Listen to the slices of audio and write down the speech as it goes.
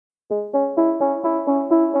Hello,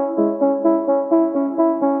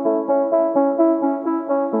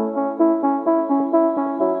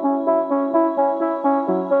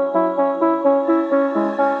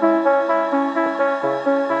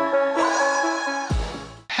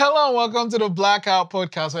 welcome to the Blackout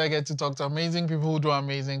Podcast, where I get to talk to amazing people who do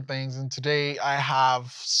amazing things. And today I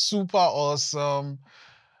have super awesome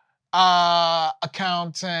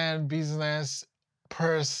accountant, business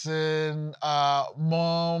person,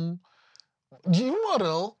 mom. Do you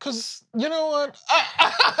model? Because you know what?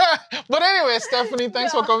 But anyway, Stephanie,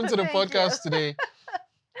 thanks for coming to the podcast today.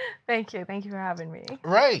 Thank you. Thank you for having me.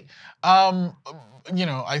 Right. I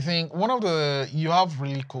think you have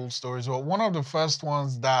really cool stories. Well, one of the first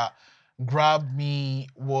ones that grabbed me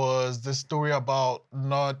was the story about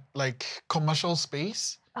not like commercial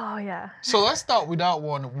space. Oh, yeah. So let's start with that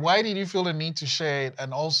one. Why did you feel the need to share it?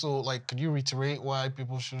 And also, could you reiterate why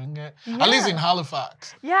people shouldn't get? At least in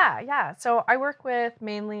Halifax. Yeah. So I work with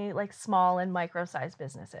mainly small and micro-sized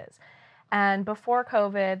businesses. And before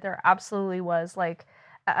COVID, there absolutely was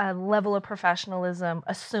a level of professionalism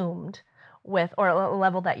assumed or a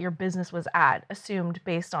level that your business was at, assumed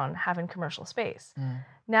based on having commercial space.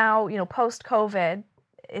 Now, post-COVID,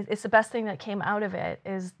 it's the best thing that came out of it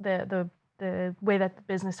is the way that the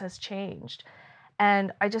business has changed.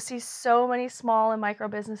 And I just see so many small and micro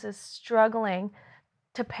businesses struggling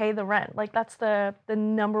to pay the rent. That's the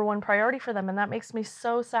number one priority for them. And that makes me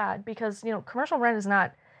so sad because, commercial rent is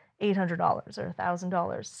not $800 or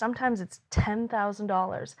 $1,000. Sometimes it's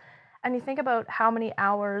 $10,000. And you think about how many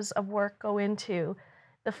hours of work go into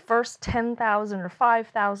the first $10,000 or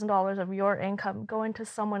 $5,000 of your income go into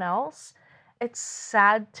someone else. It's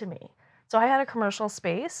sad to me. So I had a commercial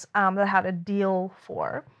space that I had a deal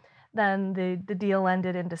for. Then the deal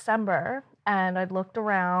ended in December, and I looked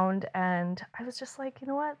around and I was just like, you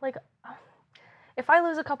know what? If I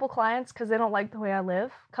lose a couple clients because they don't like the way I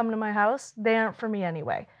live, come to my house, they aren't for me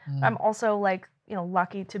anyway. I'm also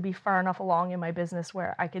lucky to be far enough along in my business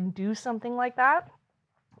where I can do something like that.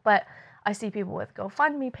 But I see people with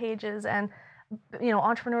GoFundMe pages and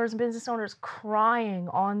entrepreneurs and business owners crying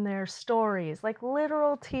on their stories,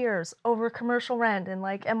 literal tears over commercial rent and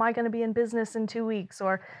am I going to be in business in 2 weeks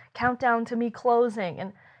or countdown to me closing?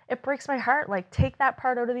 And it breaks my heart. Take that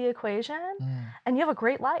part out of the equation and you have a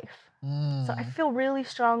great life. So I feel really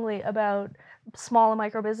strongly about small and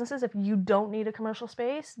micro businesses. If you don't need a commercial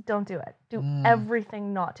space, don't do it. Do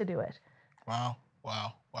everything not to do it. Wow.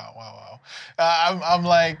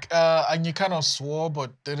 And you kind of swore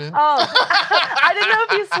but didn't. Oh, I didn't know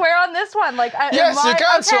if you swear on this one. Yes, you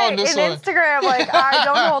can swear on this one. In Instagram, I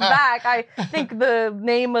don't hold back. I think the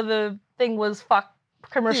name of the thing was fuck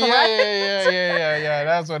commercial rent. Yeah.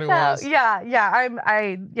 That's what it was.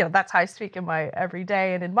 I that's how I speak in my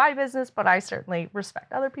everyday and in my business, but I certainly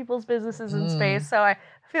respect other people's businesses and space, so I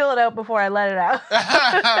feel it out before I let it out.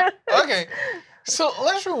 Okay. So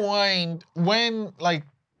let's rewind.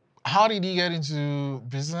 How did you get into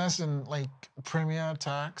business and Premier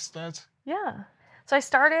Tax? Yeah. So I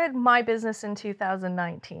started my business in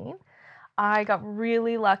 2019. I got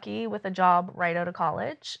really lucky with a job right out of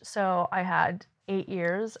college. So I had 8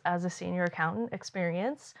 years as a senior accountant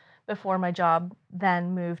experience before my job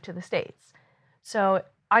then moved to the States. So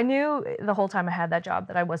I knew the whole time I had that job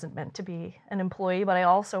that I wasn't meant to be an employee, but I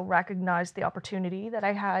also recognized the opportunity that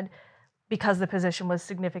I had because the position was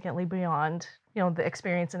significantly beyond, the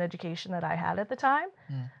experience and education that I had at the time.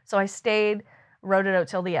 So I stayed, wrote it out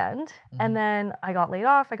till the end, and then I got laid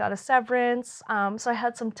off. I got a severance. So I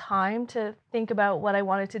had some time to think about what I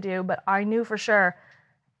wanted to do, but I knew for sure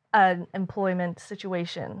an employment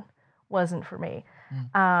situation wasn't for me.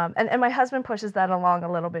 And my husband pushes that along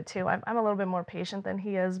a little bit too. I'm a little bit more patient than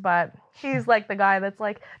he is, but he's the guy that's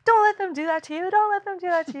don't let them do that to you. Don't let them do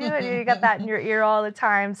that to you. And you got that in your ear all the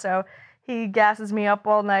time. So he gasses me up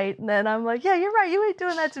all night. And then I'm like, yeah, you're right. You ain't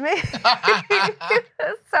doing that to me.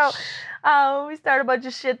 So we start a bunch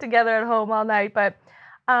of shit together at home all night. But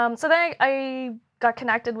so then I got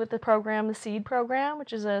connected with the program, the SEED program,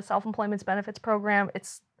 which is a self-employment benefits program.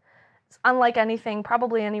 It's unlike anything,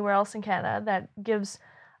 probably anywhere else in Canada, that gives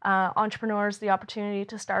entrepreneurs the opportunity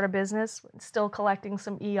to start a business, still collecting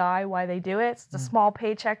some EI while they do it. It's a small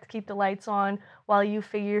paycheck to keep the lights on while you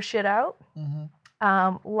figure your shit out.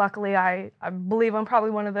 Luckily, I believe I'm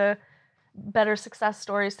probably one of the better success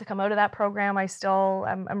stories to come out of that program.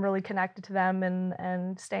 I'm really connected to them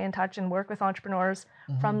and stay in touch and work with entrepreneurs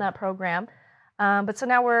from that program. But so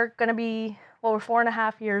now we're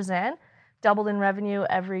 4.5 years in. Doubled in revenue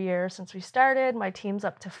every year since we started. My team's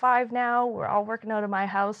up to 5 now. We're all working out of my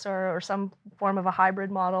house or some form of a hybrid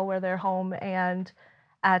model where they're home and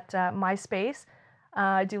at my space.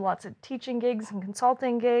 I do lots of teaching gigs and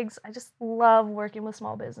consulting gigs. I just love working with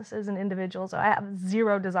small businesses and individuals. I have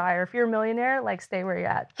zero desire. If you're a millionaire, like stay where you're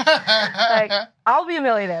at. Like I'll be a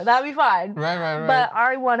millionaire. That'd be fine. Right. But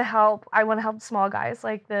I want to help. I want to help small guys.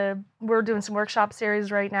 Like we're doing some workshop series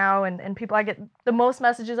right now, and people I get the most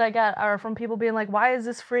messages I get are from people being like, "Why is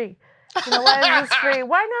this free? Why is this free?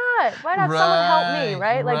 Why not? Why not someone help me?"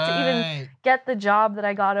 Right? Like to even get the job that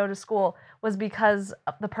I got out of school was because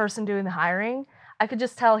of the person doing the hiring. I could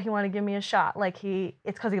just tell he wanted to give me a shot. Like it's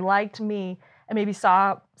because he liked me and maybe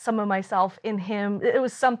saw some of myself in him. It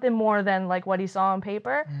was something more than like what he saw on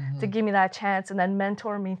paper to give me that chance and then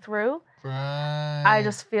mentor me through. Right. I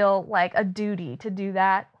just feel like a duty to do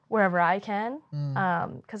that wherever I can.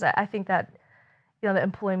 Because I think that, the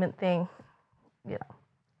employment thing, it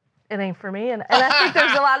ain't for me. And I think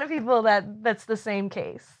there's a lot of people that's the same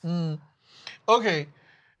case. Okay.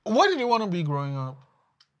 What did you want to be growing up?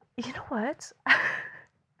 You know what? I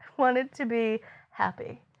wanted to be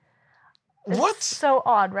happy. What? It's so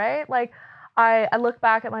odd, right? Like, I look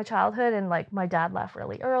back at my childhood and, like, my dad left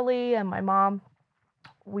really early and my mom,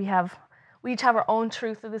 we each have our own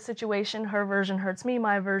truth of the situation. Her version hurts me,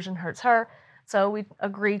 my version hurts her. So we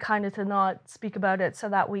agree kind of to not speak about it so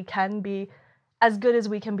that we can be as good as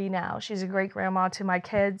we can be now. She's a great grandma to my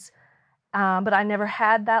kids. But I never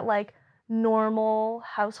had that, like, normal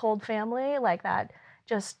household family, like that,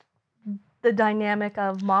 just the dynamic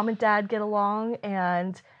of mom and dad get along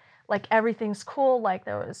and like everything's cool. Like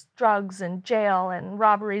there was drugs and jail and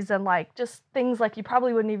robberies and like just things like you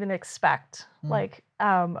probably wouldn't even expect, like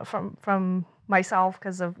from myself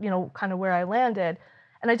because of, kind of where I landed.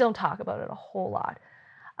 And I don't talk about it a whole lot.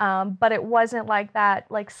 But it wasn't like that,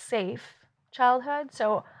 like safe childhood.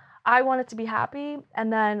 So I wanted to be happy.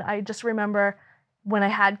 And then I just remember when I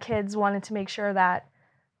had kids, wanted to make sure that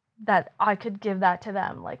I could give that to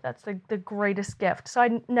them. Like that's the greatest gift. So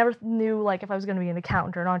I never knew like if I was going to be an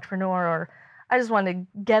accountant or an entrepreneur, or I just wanted to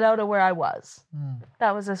get out of where I was.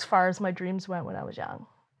 That was as far as my dreams went when I was young.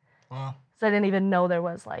 Wow. So I didn't even know there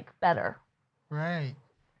was like better. Right.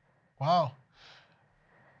 Wow.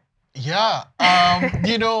 Yeah.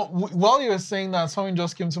 While you were saying that, something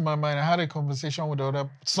just came to my mind. I had a conversation with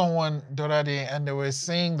someone the other day, and they were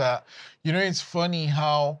saying that, it's funny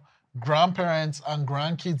how grandparents and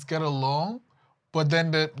grandkids get along, but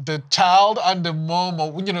then the child and the mom,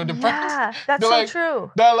 or the parents, that's so like, true.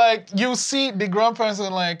 They're like, you see the grandparents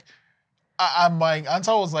and like, my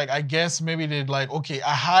answer was like, I guess maybe they'd like, okay,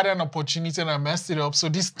 I had an opportunity and I messed it up, so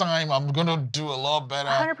this time I'm gonna do a lot better.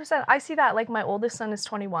 100%. I see that. Like my oldest son is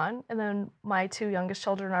 21, and then my two youngest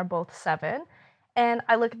children are both 7. And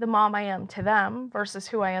I look at the mom I am to them versus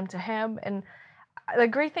who I am to him. And the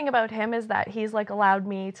great thing about him is that he's like allowed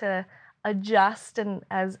me to adjust and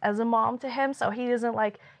as a mom to him. So he isn't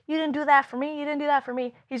like, you didn't do that for me, you didn't do that for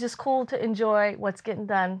me. He's just cool to enjoy what's getting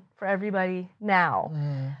done for everybody now.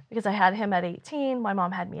 Because I had him at 18, my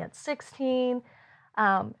mom had me at 16.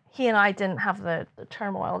 He and I didn't have the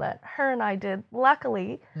turmoil that her and I did,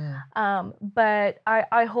 luckily. But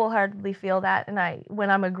I wholeheartedly feel that. And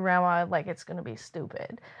when I'm a grandma, like it's going to be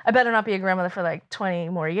stupid. I better not be a grandmother for like 20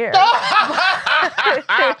 more years.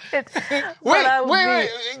 Wait.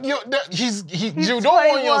 You don't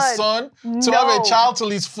want your son to have a child till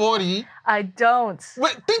he's 40. I don't.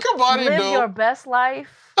 Wait, think about it though. Live your best life.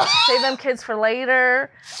 Save them kids for later.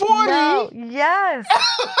 40? No. Yes.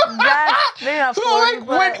 Maybe not 40. So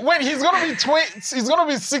like when he's gonna be 20, he's gonna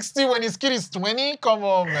be 60 when his kid is 20. Come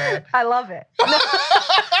on, man. I love it. I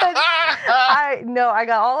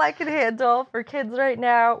got all I can handle for kids right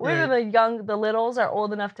now. Even the littles are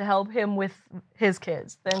old enough to help him with his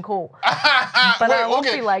kids. Then cool. But I won't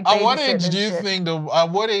be like babysitting. At what age do you think at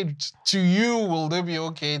what age to you will they be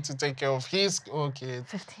okay to take care of his kids?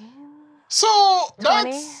 15. So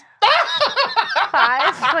 20?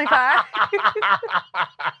 that's 25.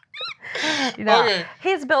 Okay.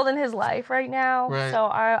 He's building his life right now. Right. So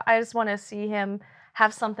I just want to see him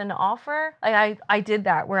have something to offer. Like I did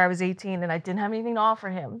that where I was 18 and I didn't have anything to offer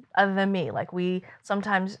him other than me. Like we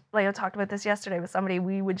sometimes, like I talked about this yesterday with somebody,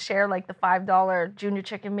 we would share like the $5 junior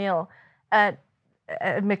chicken meal at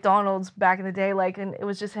McDonald's back in the day. Like, and it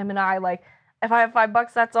was just him and I. Like, if I have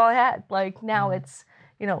 $5, that's all I had. Like now it's,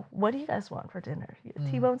 what do you guys want for dinner?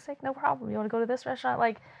 T-bone steak? No problem. You want to go to this restaurant?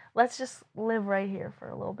 Like, let's just live right here for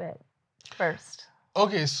a little bit first.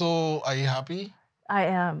 Okay, so are you happy? I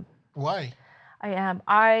am. Why? I am.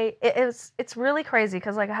 It's really crazy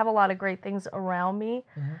because like I have a lot of great things around me,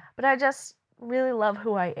 but I just really love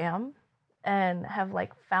who I am and have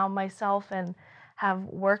like found myself and have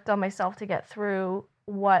worked on myself to get through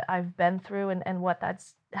what I've been through and what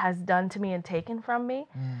that's has done to me and taken from me.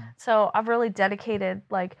 So I've really dedicated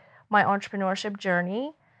like my entrepreneurship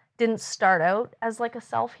journey. Didn't start out as like a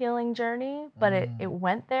self-healing journey, but it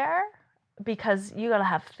went there because you gotta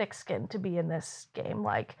have thick skin to be in this game.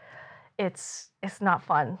 Like it's not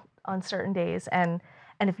fun on certain days, and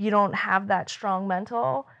if you don't have that strong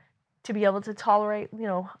mental to be able to tolerate,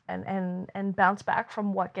 and bounce back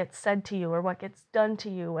from what gets said to you or what gets done to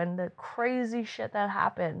you and the crazy shit that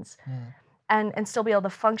happens, and still be able to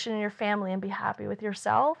function in your family and be happy with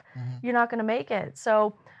yourself, you're not going to make it.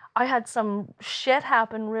 So I had some shit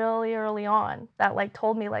happen really early on that like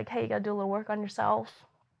told me like, hey, you got to do a little work on yourself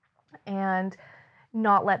and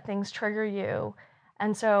not let things trigger you.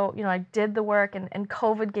 And so, I did the work, and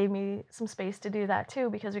COVID gave me some space to do that too,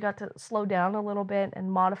 because we got to slow down a little bit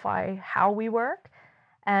and modify how we work.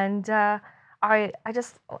 And I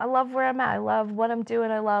love where I'm at. I love what I'm doing.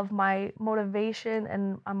 I love my motivation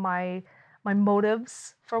and my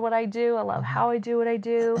motives for what I do. I love how I do what I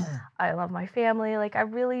do. I love my family. Like, I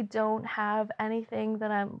really don't have anything that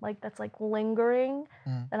I'm like, that's like lingering,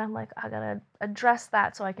 that I'm like, I gotta address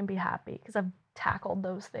that so I can be happy, because I've tackled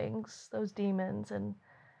those things, those demons, and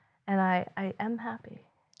I am happy.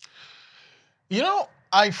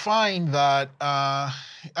 I find that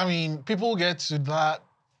people get to that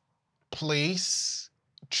place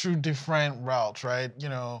through different routes, right?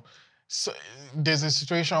 So there's a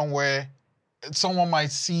situation where someone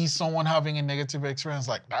might see someone having a negative experience,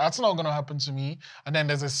 like, that's not going to happen to me. And then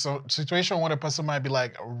there's a situation where the person might be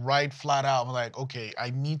like, right flat out, like, okay,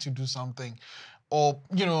 I need to do something. Or,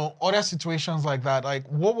 other situations like that. Like,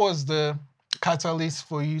 what was the catalyst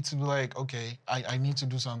for you to be like, okay, I need to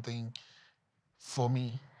do something for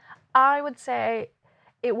me? I would say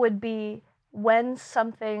it would be when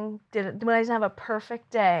when I didn't have a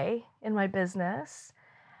perfect day in my business,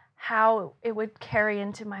 how it would carry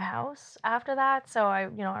into my house after that. So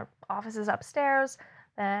our office is upstairs.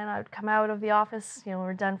 Then I would come out of the office,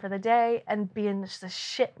 we're done for the day, and be in just a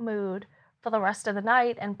shit mood for the rest of the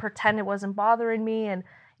night and pretend it wasn't bothering me. And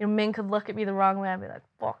Ming could look at me the wrong way and be like,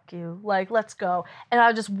 fuck you, like, let's go. And I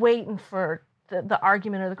was just waiting for the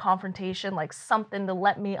argument or the confrontation, like something to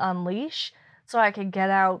let me unleash so I could get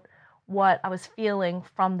out what I was feeling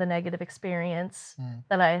from the negative experience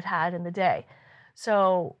that I had had in the day.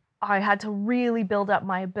 So I had to really build up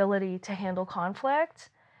my ability to handle conflict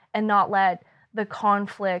and not let the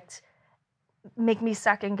conflict make me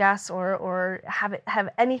second guess or have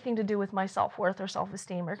anything to do with my self-worth or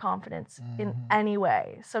self-esteem or confidence in any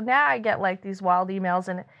way. So now I get like these wild emails,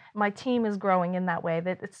 and my team is growing in that way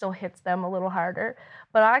that it still hits them a little harder.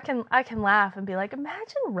 But I can laugh and be like,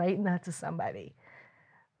 imagine writing that to somebody.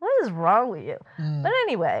 What is wrong with you? But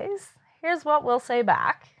anyways, here's what we'll say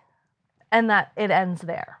back. And that it ends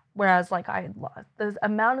there. Whereas like I had lost the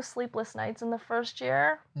amount of sleepless nights in the first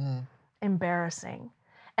year, embarrassing.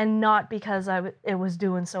 And not because it was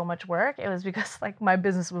doing so much work. It was because like my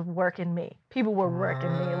business was working me. People were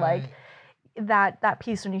working me. Like that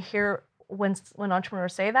piece, when you hear when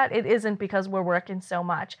entrepreneurs say that, it isn't because we're working so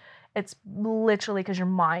much. It's literally because your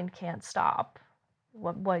mind can't stop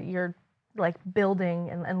what you're like building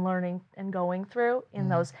and learning and going through in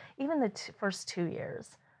those, even the first 2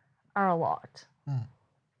 years are a lot.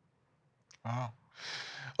 Wow.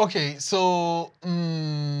 Okay, so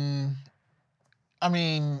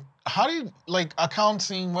how did, like,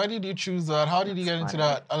 accounting, why did you choose that? How did you get into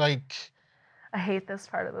that? Like, I hate this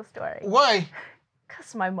part of the story. Why?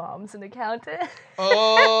 Because my mom's an accountant.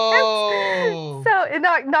 Oh. So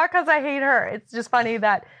not because I hate her. It's just funny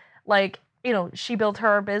that, like, she built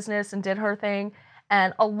her business and did her thing.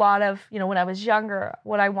 And a lot of, when I was younger,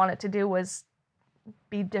 what I wanted to do was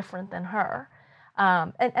be different than her.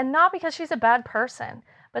 And not because she's a bad person,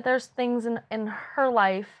 but there's things in her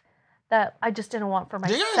life that I just didn't want for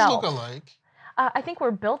myself. Do you guys look alike? I think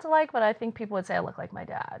we're built alike, but I think people would say I look like my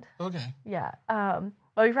dad. Okay. Yeah.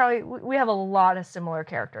 But we have a lot of similar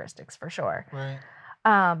characteristics for sure. Right.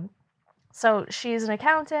 So she's an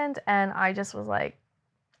accountant, and I just was like,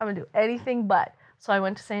 I'm gonna do anything but. So I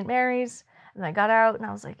went to St. Mary's, and I got out, and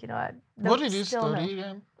I was like, what did you study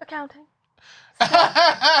again? Accounting.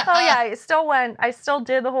 Oh yeah, I still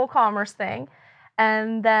did the whole commerce thing.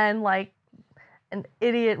 And then, like an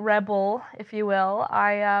idiot rebel, if you will,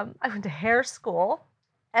 I went to hair school,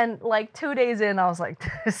 and like 2 days in, I was like,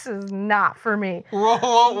 this is not for me.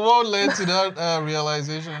 What led to that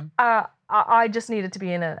realization? I just needed to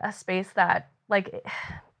be in a space that, like,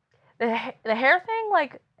 the hair thing,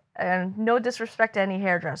 like, and no disrespect to any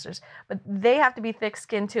hairdressers, but they have to be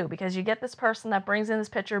thick-skinned too, because you get this person that brings in this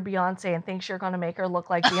picture of Beyonce and thinks you're going to make her look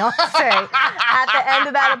like Beyonce at the end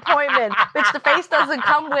of that appointment, which the face doesn't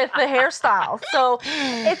come with the hairstyle. So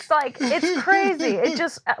it's like, it's crazy. It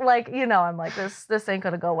just like, I'm like, this ain't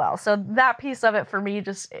going to go well. So that piece of it for me,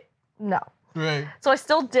 just no. Right. So I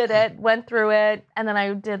still did it, went through it, and then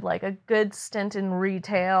I did like a good stint in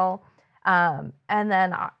retail. And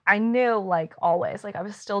then I knew, like, always, like, I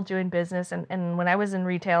was still doing business. And when I was in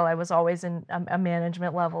retail, I was always in a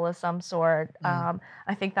management level of some sort. I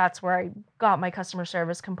think that's where I got my customer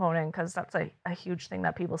service component, because that's a huge thing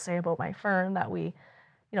that people say about my firm, that we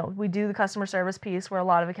do the customer service piece, where a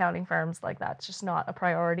lot of accounting firms, like, that's just not a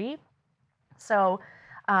priority. So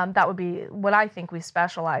that would be what I think we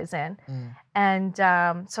specialize in. And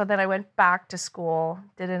so then I went back to school,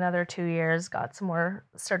 did another 2 years, got some more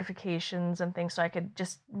certifications and things, so I could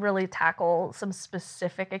just really tackle some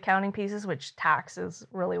specific accounting pieces, which tax is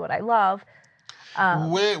really what I love.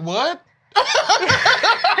 Wait, what?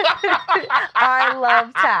 I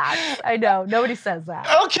love tax. I know, nobody says that.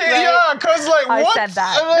 Okay, right? yeah, because like, I what? said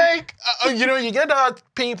that. Like, you get that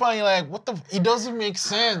paper and you're like, what the? It doesn't make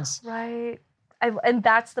sense. Right. And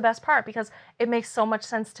that's the best part, because it makes so much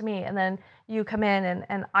sense to me. And then you come in,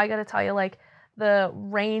 and I got to tell you, like, the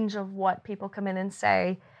range of what people come in and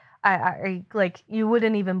say, I like, you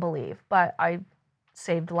wouldn't even believe. But I've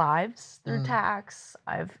saved lives through tax.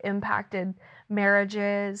 I've impacted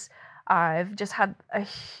marriages. I've just had a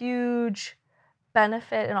huge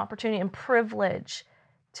benefit and opportunity and privilege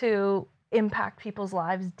to impact people's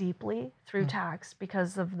lives deeply through tax,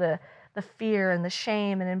 because of the fear and the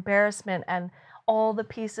shame and embarrassment and all the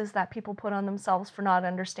pieces that people put on themselves for not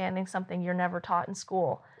understanding something you're never taught in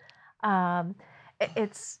school.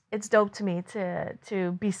 It's dope to me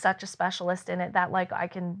to be such a specialist in it, that, like, I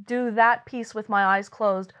can do that piece with my eyes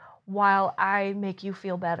closed while I make you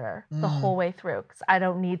feel better the whole way through. Because I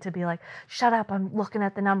don't need to be like, shut up, I'm looking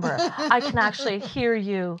at the number. I can actually hear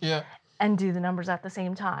you and do the numbers at the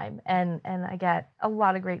same time. And I get a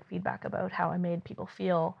lot of great feedback about how I made people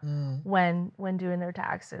feel when doing their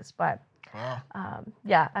taxes. But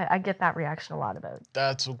I get that reaction a lot about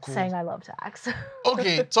that's so cool. saying I love tax.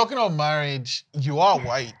 Okay, talking about marriage, you are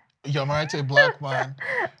white. You're married to a black man.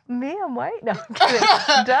 Me, I'm white? No, I'm kidding.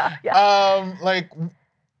 Duh. Yeah. Like,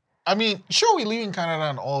 I mean, sure, we live in Canada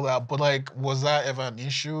and all that, but like, was that ever an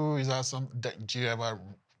issue? Is that something that, do you ever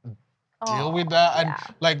deal with that? And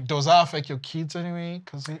like, does that affect your kids anyway?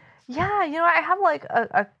 Yeah, I have like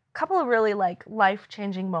a couple of really like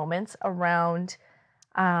life-changing moments around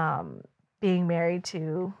being married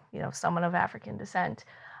to, someone of African descent,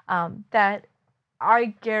 that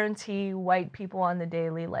I guarantee white people on the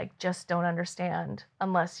daily, like, just don't understand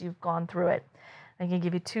unless you've gone through it. I can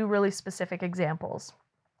give you two really specific examples.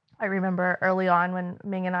 I remember early on when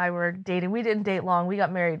Ming and I were dating, we didn't date long, we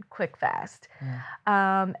got married quick, fast.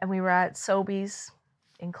 And we were at Sobeys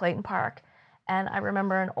in Clayton Park. And I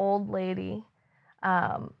remember an old lady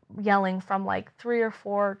yelling from like 3 or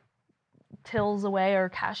 4 tills away or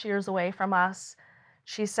cashiers away from us.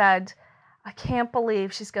 She said, I can't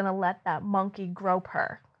believe she's going to let that monkey grope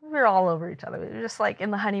her. We were all over each other. We were just like in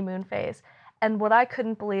the honeymoon phase. And what I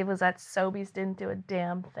couldn't believe was that Sobeys didn't do a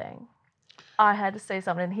damn thing. I had to say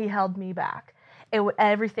something, and he held me back.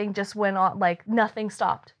 Everything just went on, like nothing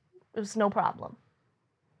stopped. It was no problem.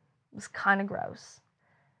 It was kind of gross.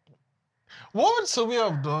 What would Sylvia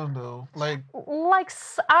have done though? Like,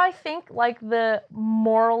 I think like the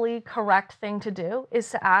morally correct thing to do is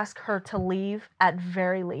to ask her to leave at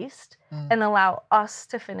very least and allow us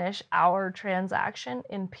to finish our transaction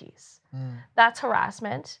in peace. That's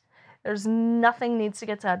harassment. There's nothing needs to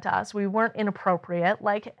get said to us. We weren't inappropriate.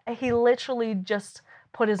 Like, he literally just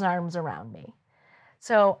put his arms around me.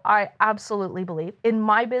 So I absolutely believe in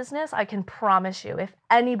my business. I can promise you, if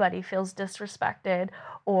anybody feels disrespected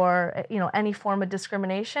or, any form of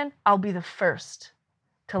discrimination, I'll be the first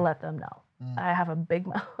to let them know. I have a big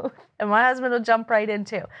mouth, and my husband will jump right in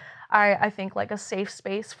too. I think like a safe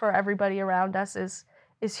space for everybody around us is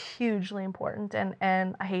hugely important,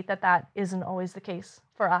 and I hate that isn't always the case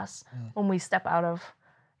for us when we step out of,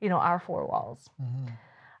 our 4 walls.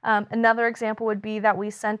 Another example would be that we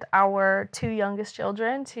sent our 2 youngest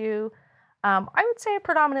children to, I would say, a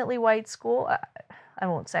predominantly white school. I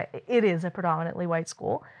won't say it is a predominantly white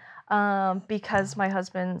school, because my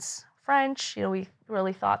husband's French. We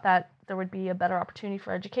really thought that there would be a better opportunity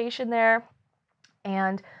for education there,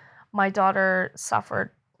 and my daughter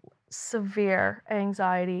suffered severe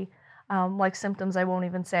anxiety, like symptoms I won't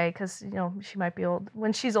even say, because she might be old.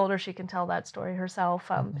 When she's older, she can tell that story herself.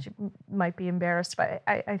 She might be embarrassed, but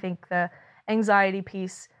I think the anxiety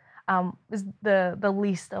piece was the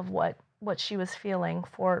least of what she was feeling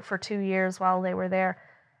for 2 years while they were there.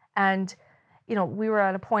 And, we were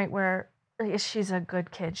at a point where she's a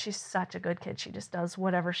good kid. She's such a good kid. She just does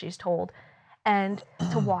whatever she's told. And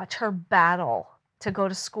to watch her battle to go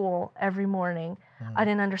to school every morning, I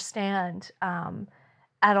didn't understand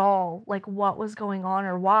at all, like, what was going on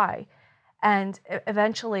or why. And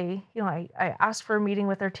eventually, I asked for a meeting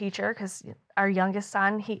with her teacher because our youngest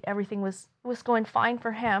son, everything was going fine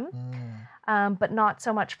for him, but not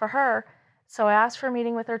so much for her. So I asked for a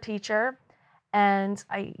meeting with her teacher, and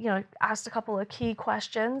I, asked a couple of key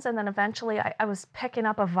questions, and then eventually I was picking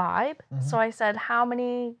up a vibe. So I said, how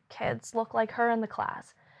many kids look like her in the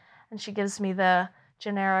class? And she gives me the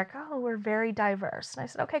generic, oh, we're very diverse. And I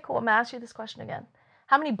said, okay, cool. I'm gonna ask you this question again.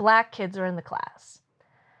 How many Black kids are in the class?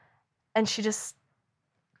 And she just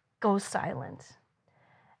goes silent.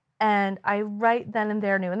 And I right then and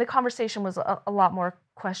there knew, and the conversation was a lot more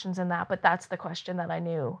questions than that, but that's the question that I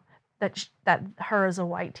knew, that her as a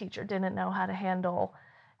white teacher didn't know how to handle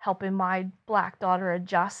helping my Black daughter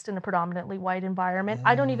adjust in a predominantly white environment.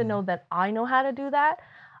 I don't even know that I know how to do that.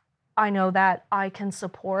 I know that I can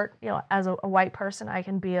support, as a white person, I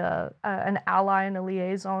can be an ally and a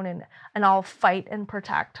liaison, and I'll fight and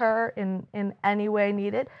protect her in any way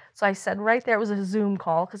needed. So I said right there, it was a Zoom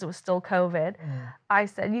call because it was still COVID. I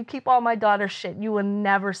said, you keep all my daughter's shit, you will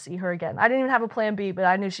never see her again. I didn't even have a plan B, but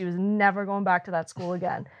I knew she was never going back to that school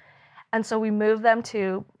again. And so we moved them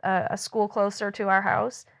to a school closer to our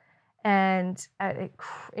house, and an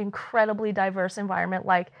incredibly diverse environment.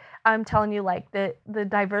 Like, I'm telling you, like, the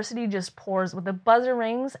diversity just pours with the buzzer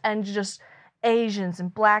rings, and just Asians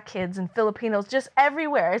and Black kids and Filipinos just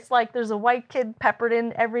everywhere. It's like there's a white kid peppered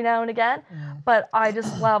in every now and again. But I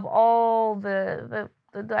just love all the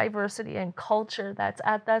diversity and culture that's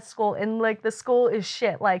at that school. And like, the school is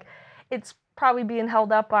shit. Like, it's probably being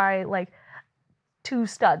held up by like 2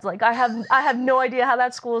 studs. Like, I have no idea how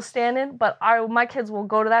that school is standing, but my kids will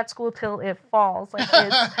go to that school till it falls. Like,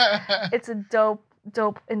 it's a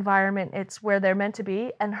dope environment. It's where they're meant to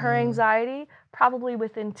be. And her anxiety, probably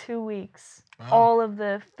within 2 weeks, all of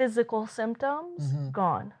the physical symptoms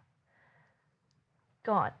gone.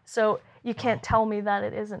 So you can't tell me that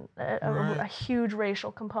it isn't a huge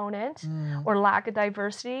racial component, or lack of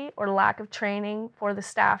diversity, or lack of training for the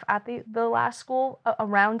staff at the last school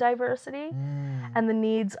around diversity and the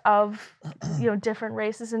needs of different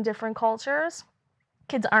races and different cultures.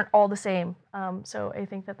 Kids aren't all the same. So I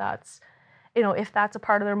think that's, if that's a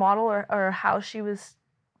part of their model, or how she was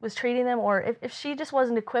treating them, or if she just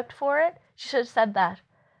wasn't equipped for it, she should have said that.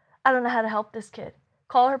 I don't know how to help this kid.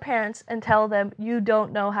 Call her parents and tell them you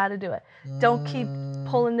don't know how to do it. Don't keep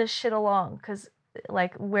pulling this shit along, because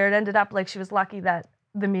like, where it ended up, like, she was lucky that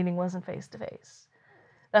the meeting wasn't face to face.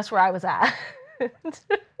 That's where I was at. No,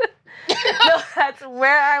 that's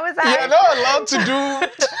where I was at. You're not allowed to do.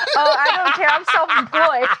 Oh, I don't care. I'm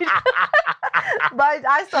self-employed. But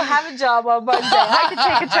I still have a job on Monday. I can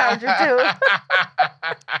take a charger too.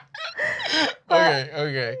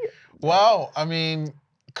 Okay. Wow. I mean,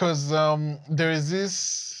 because there is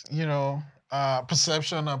this,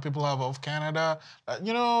 perception that people have of Canada,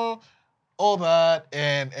 all that,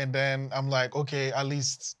 and then I'm like, okay, at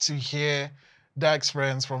least to hear that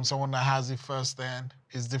experience from someone that has it firsthand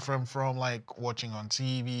is different from like watching on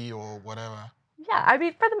TV or whatever. Yeah, I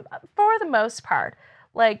mean, for the most part,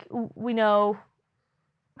 like, we know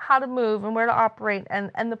how to move and where to operate,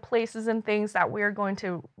 and the places and things that we're going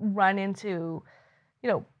to run into,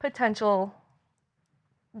 potential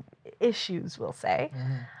issues, we'll say.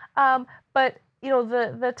 But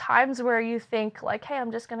the times where you think like, hey,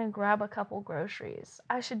 I'm just gonna grab a couple groceries,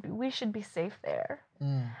 we should be safe there,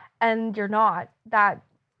 and you're not. That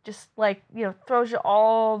just like, throws you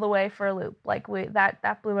all the way for a loop. Like,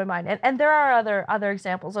 that blew my mind. And there are other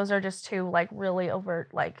examples. Those are just 2 like really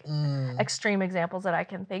overt, like extreme examples that I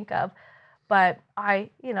can think of. But I,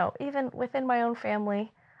 even within my own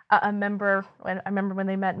family, I remember when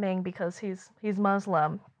they met Ming, because he's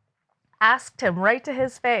Muslim, asked him right to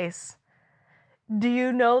his face, do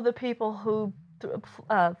you know the people who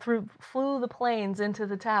flew the planes into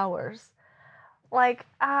the towers? Like,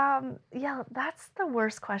 yeah, that's the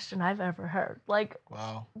worst question I've ever heard. Like,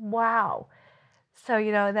 wow. So,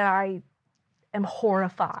 that I am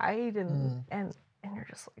horrified, and you're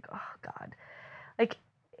just like, oh God, like,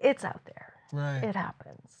 it's out there. Right. It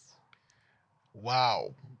happens.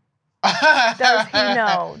 Wow. Does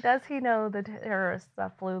he know the terrorists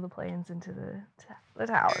that flew the planes into the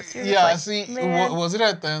towers? Yeah, like, see, was it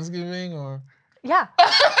at Thanksgiving or? Yeah.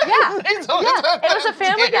 It was a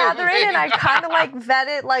family gathering, and I kind of like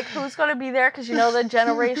vetted like who's going to be there because you know the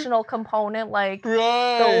generational component. Like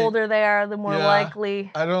the older they are, the more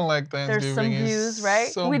likely. I don't like Thanksgiving. There's some views,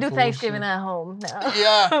 right? We do Thanksgiving at home now.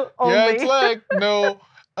 Yeah, it's like no,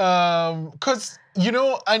 because you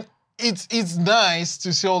know, and it's nice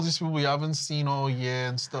to see all these people we haven't seen all year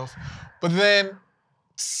and stuff, but then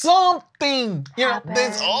something, you know,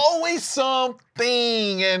 there's always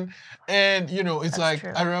something, and you know, it's like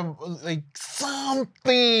true. I remember like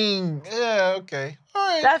something. Yeah, okay, all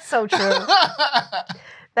right. That's so true.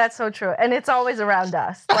 That's so true, and it's always around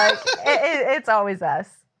us. Like it's always us.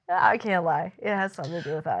 I can't lie. It has something to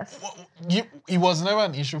do with us. It was never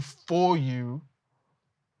an issue for you.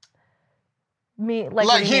 Me,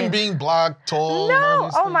 like him being black, tall. No,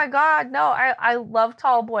 oh my God, no. I love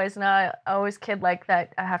tall boys, and I always kid like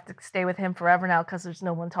that. I have to stay with him forever now because there's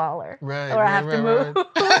no one taller, right? Or I have to move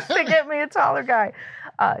to get me a taller guy.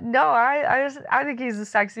 No, I think he's the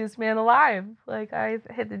sexiest man alive. Like I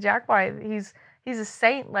hit the jackpot. He's a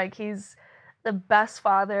saint. Like he's the best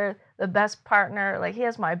father, the best partner. Like he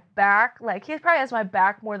has my back. Like he probably has my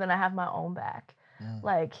back more than I have my own back.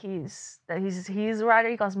 Like he's a ride or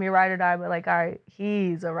he calls me a ride or die, but like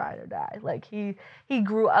he's a ride or die. Like he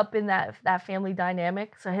grew up in that family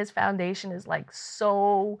dynamic, so his foundation is like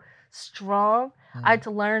so strong. I had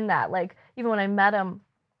to learn that. Like even when I met him,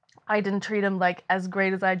 I didn't treat him like as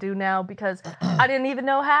great as I do now because I didn't even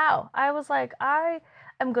know how. I was like, I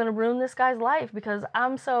am gonna ruin this guy's life because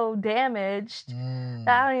I'm so damaged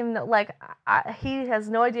that I don't even know. Like he has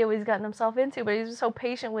no idea what he's gotten himself into, but he's just so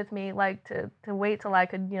patient with me, like to wait till I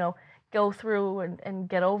could, you know, go through and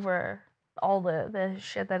get over all the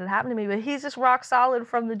shit that had happened to me. But he's just rock solid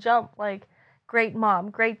from the jump. Like great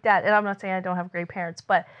mom, great dad. And I'm not saying I don't have great parents,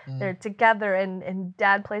 but they're together and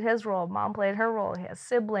dad played his role, mom played her role. He has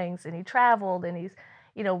siblings and he traveled and he's,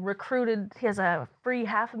 you know, recruited. He has a free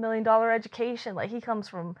 $500,000 education. Like he comes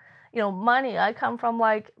from, you know, money. I come from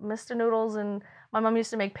like Mr. Noodles, and my mom used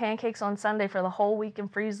to make pancakes on Sunday for the whole week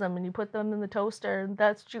and freeze them, and you put them in the toaster, and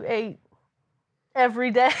that's what you ate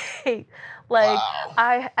every day. Like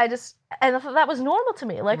wow. I just, and that was normal to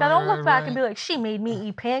me. Like I don't look back and be like, she made me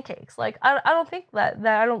eat pancakes. Like I don't think that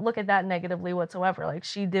I don't look at that negatively whatsoever. Like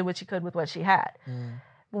she did what she could with what she had.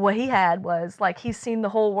 What he had was like he's seen the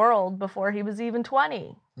whole world before he was even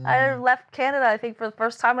 20. I left Canada, I think, for the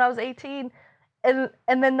first time when I was 18, and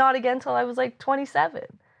then not again until I was like 27.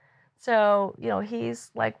 So, you know,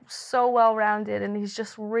 he's like so well-rounded, and he's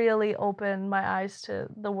just really opened my eyes to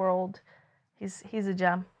the world. He's a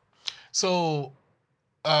gem. So,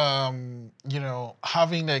 you know,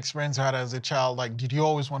 having the experience I had as a child, like, did you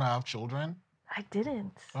always want to have children? I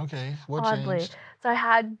didn't. Okay, what oddly changed? So I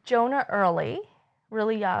had Jonah early,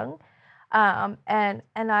 really young, and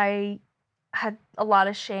I had a lot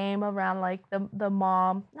of shame around like the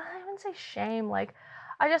mom. No, I wouldn't say shame. Like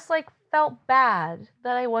I just like felt bad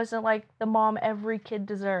that I wasn't like the mom every kid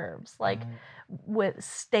deserves. Like with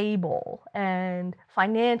stable and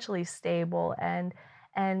financially stable and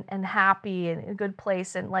happy and in a good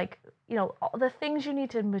place, and like, you know, all the things you need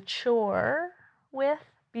to mature with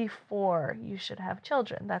before you should have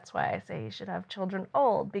children. That's why I say you should have children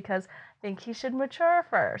old, because I think he should mature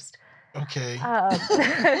first. Okay.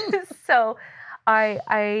 So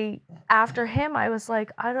I after him, I was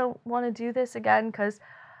like, I don't want to do this again, because,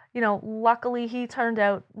 you know, luckily he turned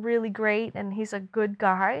out really great and he's a good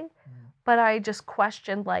guy. But I just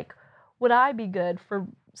questioned, like, would I be good for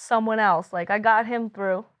someone else? Like, I got him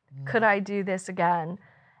through. Could I do this again?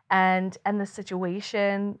 And the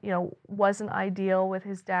situation, you know, wasn't ideal with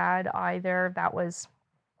his dad either. That was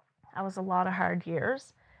a lot of hard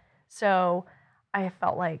years. So I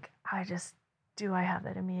felt like do I have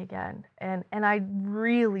that in me again? And I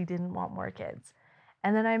really didn't want more kids.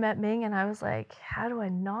 And then I met Ming, and I was like, how do I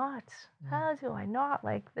not? How do I not?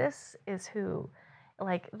 Like, this is who,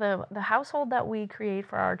 like, the household that we create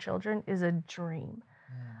for our children is a dream.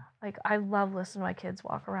 Like, I love listening to my kids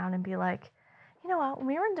walk around and be like, you know what, when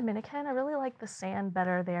we were in Dominican, I really like the sand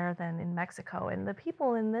better there than in Mexico, and the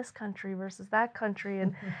people in this country versus that country,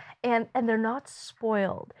 and they're not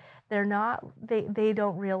spoiled. They're not, they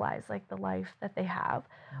don't realize like the life that they have,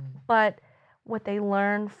 but what they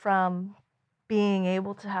learn from being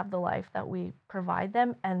able to have the life that we provide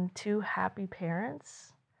them and two happy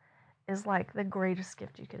parents is like the greatest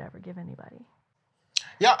gift you could ever give anybody.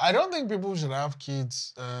 Yeah, I don't think people should have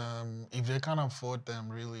kids if they can't afford them,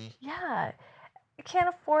 really. Yeah, you can't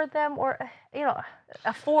afford them, or, you know,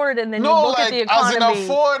 afford and then you look at the economy. No, like, as in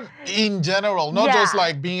afford in general, not just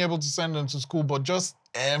like being able to send them to school, but just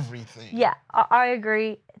everything. Yeah, I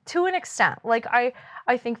agree. to an extent. Like I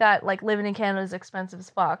think that like living in Canada is expensive as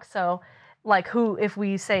fuck. So like if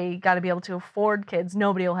we say got to be able to afford kids,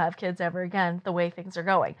 nobody will have kids ever again the way things are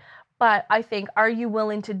going. But I think, are you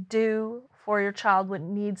willing to do for your child what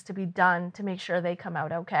needs to be done to make sure they come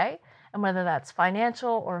out okay? And whether that's financial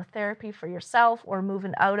or therapy for yourself or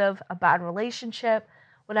moving out of a bad relationship,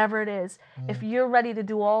 whatever it is, if you're ready to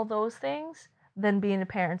do all those things, then being a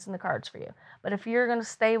parent's in the cards for you. But if you're going to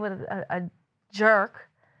stay with a jerk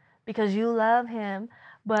because you love him,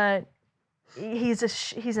 but he's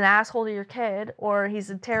an asshole to your kid, or he's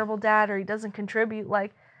a terrible dad, or he doesn't contribute,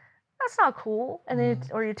 like, that's not cool. And then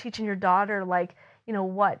or you're teaching your daughter, like, you know,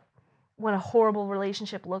 what a horrible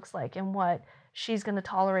relationship looks like and what she's going to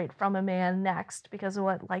tolerate from a man next because of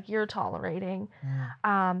what like you're tolerating.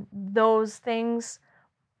 Those things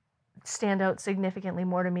stand out significantly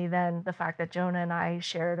more to me than the fact that Jonah and I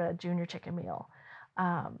shared a junior chicken meal.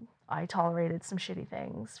 I tolerated some shitty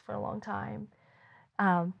things for a long time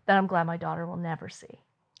that I'm glad my daughter will never see.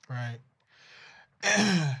 Right.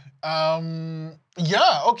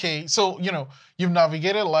 Yeah, okay. So, you know, you've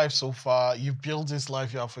navigated life so far. You've built this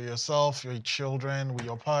life you have for yourself, your children, with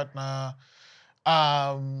your partner.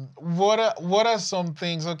 What are some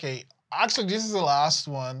things? Okay, actually, this is the last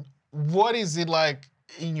one. What is it like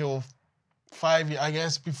in your 5 years? I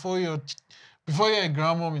guess before you're a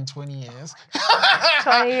grandmom in 20 years.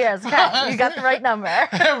 20 years. Okay, you got the right number.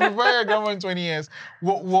 Before you're a grandmom in 20 years,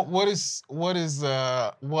 what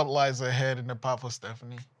lies ahead in the path of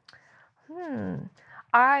Stephanie?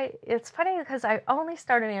 It's funny because I only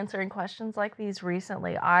started answering questions like these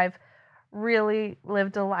recently. I've really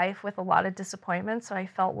lived a life with a lot of disappointment, so I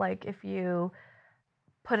felt like if you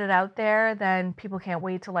put it out there, then people can't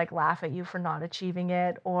wait to like laugh at you for not achieving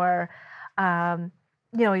it, or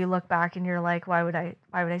you know, you look back and you're like, why would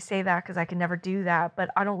I say that, because I can never do that. But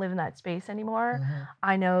I don't live in that space anymore.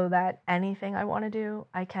 I know that anything I want to do,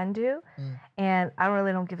 I can do, and I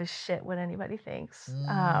really don't give a shit what anybody thinks.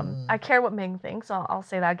 I care what Ming thinks. I'll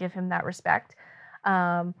say that, I'll give him that respect.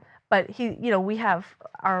 But he, you know, we have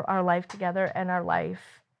our life together and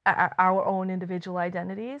our own individual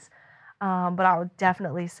identities. But I would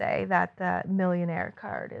definitely say that the millionaire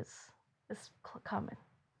card is coming.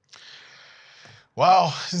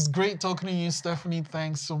 Wow, it's great talking to you, Stephanie.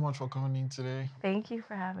 Thanks so much for coming in today. Thank you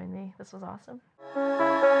for having me. This was awesome.